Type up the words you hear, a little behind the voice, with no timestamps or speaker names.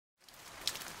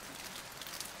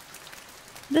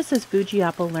This is Fuji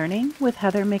Apple Learning with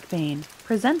Heather McVane,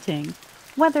 presenting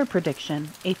Weather Prediction,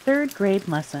 a third grade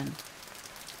lesson.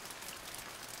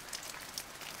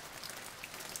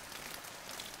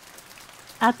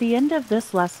 At the end of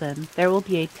this lesson, there will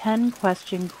be a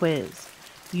 10-question quiz.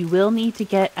 You will need to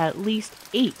get at least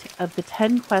 8 of the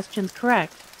 10 questions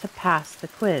correct to pass the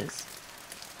quiz.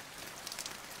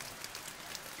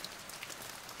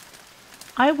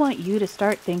 I want you to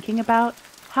start thinking about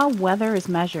how weather is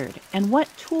measured and what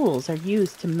tools are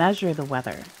used to measure the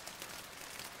weather.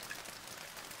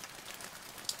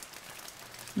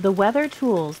 The weather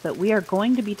tools that we are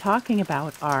going to be talking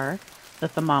about are the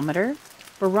thermometer,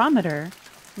 barometer,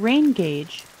 rain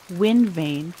gauge, wind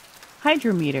vane,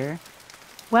 hygrometer,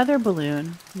 weather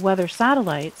balloon, weather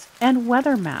satellites, and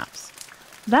weather maps.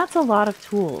 That's a lot of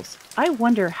tools. I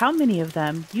wonder how many of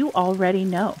them you already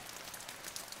know.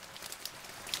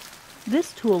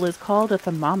 This tool is called a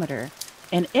thermometer,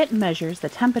 and it measures the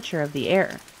temperature of the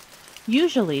air.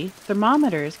 Usually,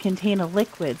 thermometers contain a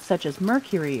liquid such as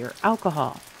mercury or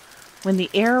alcohol. When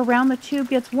the air around the tube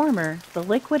gets warmer, the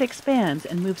liquid expands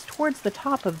and moves towards the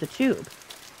top of the tube.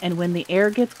 And when the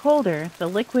air gets colder, the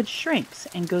liquid shrinks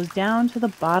and goes down to the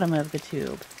bottom of the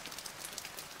tube.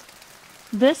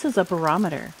 This is a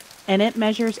barometer, and it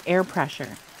measures air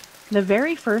pressure. The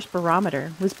very first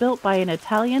barometer was built by an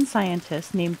Italian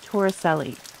scientist named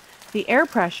Torricelli. The air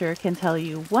pressure can tell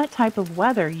you what type of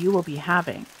weather you will be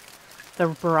having.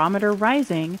 The barometer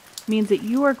rising means that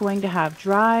you are going to have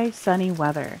dry, sunny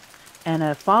weather, and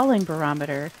a falling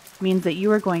barometer means that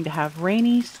you are going to have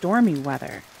rainy, stormy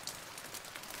weather.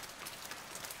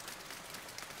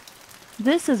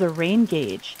 This is a rain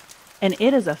gauge, and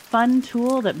it is a fun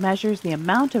tool that measures the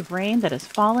amount of rain that has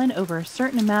fallen over a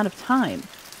certain amount of time.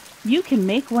 You can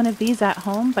make one of these at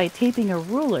home by taping a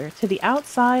ruler to the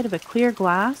outside of a clear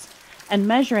glass and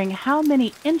measuring how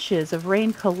many inches of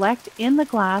rain collect in the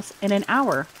glass in an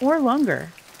hour or longer.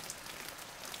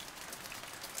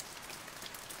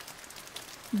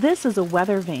 This is a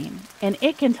weather vane, and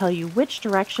it can tell you which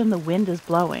direction the wind is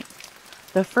blowing.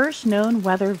 The first known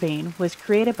weather vane was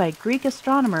created by Greek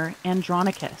astronomer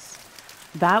Andronicus.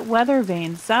 That weather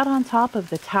vane sat on top of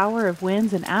the Tower of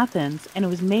Winds in Athens, and it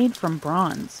was made from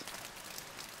bronze.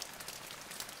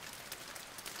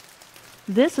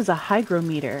 This is a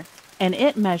hygrometer, and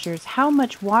it measures how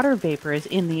much water vapor is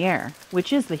in the air,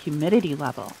 which is the humidity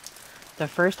level. The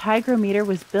first hygrometer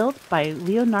was built by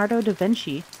Leonardo da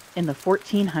Vinci in the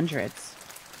 1400s.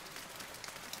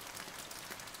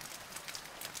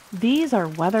 These are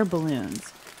weather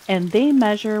balloons, and they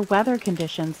measure weather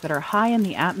conditions that are high in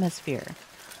the atmosphere.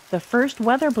 The first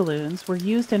weather balloons were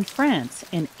used in France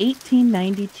in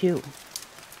 1892.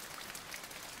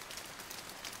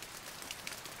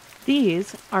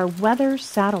 These are weather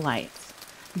satellites.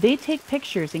 They take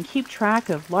pictures and keep track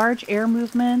of large air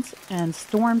movements and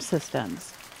storm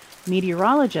systems.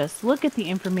 Meteorologists look at the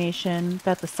information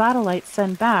that the satellites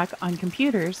send back on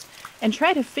computers and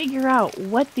try to figure out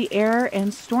what the air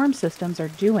and storm systems are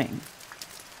doing.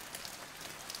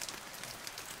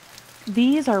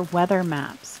 These are weather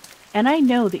maps, and I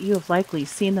know that you have likely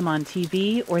seen them on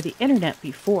TV or the internet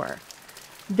before.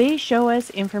 They show us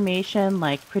information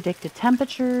like predicted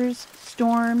temperatures,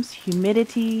 storms,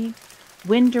 humidity,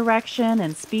 wind direction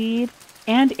and speed,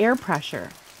 and air pressure.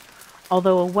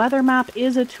 Although a weather map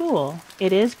is a tool,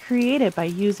 it is created by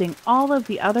using all of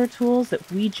the other tools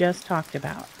that we just talked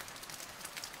about.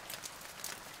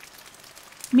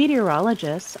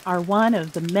 Meteorologists are one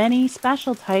of the many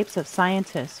special types of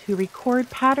scientists who record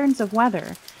patterns of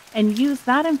weather and use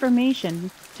that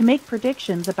information to make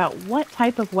predictions about what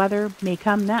type of weather may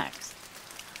come next.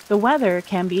 The weather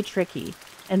can be tricky,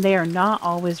 and they are not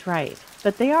always right,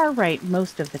 but they are right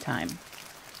most of the time.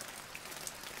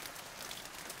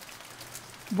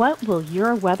 What will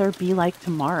your weather be like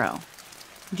tomorrow?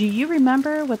 Do you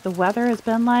remember what the weather has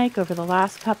been like over the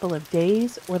last couple of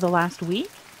days or the last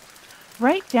week?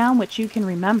 Write down what you can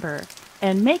remember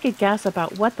and make a guess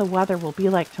about what the weather will be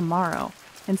like tomorrow,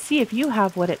 and see if you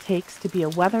have what it takes to be a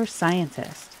weather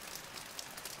scientist.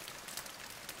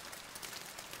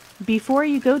 Before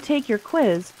you go take your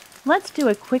quiz, let's do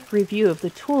a quick review of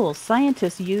the tools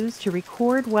scientists use to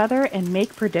record weather and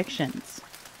make predictions.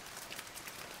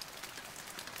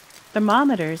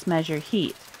 Thermometers measure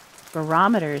heat.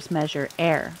 Barometers measure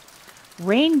air.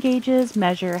 Rain gauges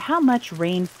measure how much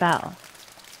rain fell.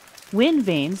 Wind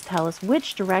vanes tell us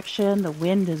which direction the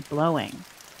wind is blowing.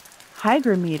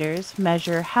 Hygrometers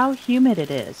measure how humid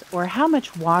it is or how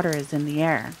much water is in the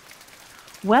air.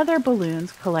 Weather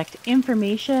balloons collect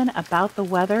information about the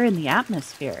weather in the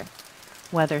atmosphere.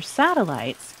 Weather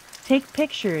satellites take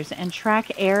pictures and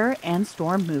track air and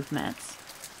storm movements.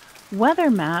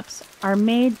 Weather maps are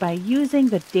made by using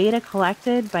the data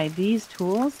collected by these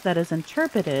tools that is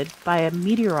interpreted by a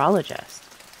meteorologist.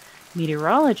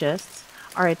 Meteorologists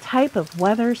are a type of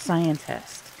weather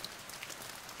scientist.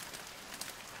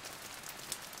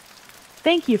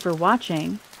 Thank you for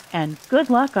watching, and good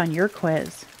luck on your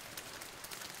quiz.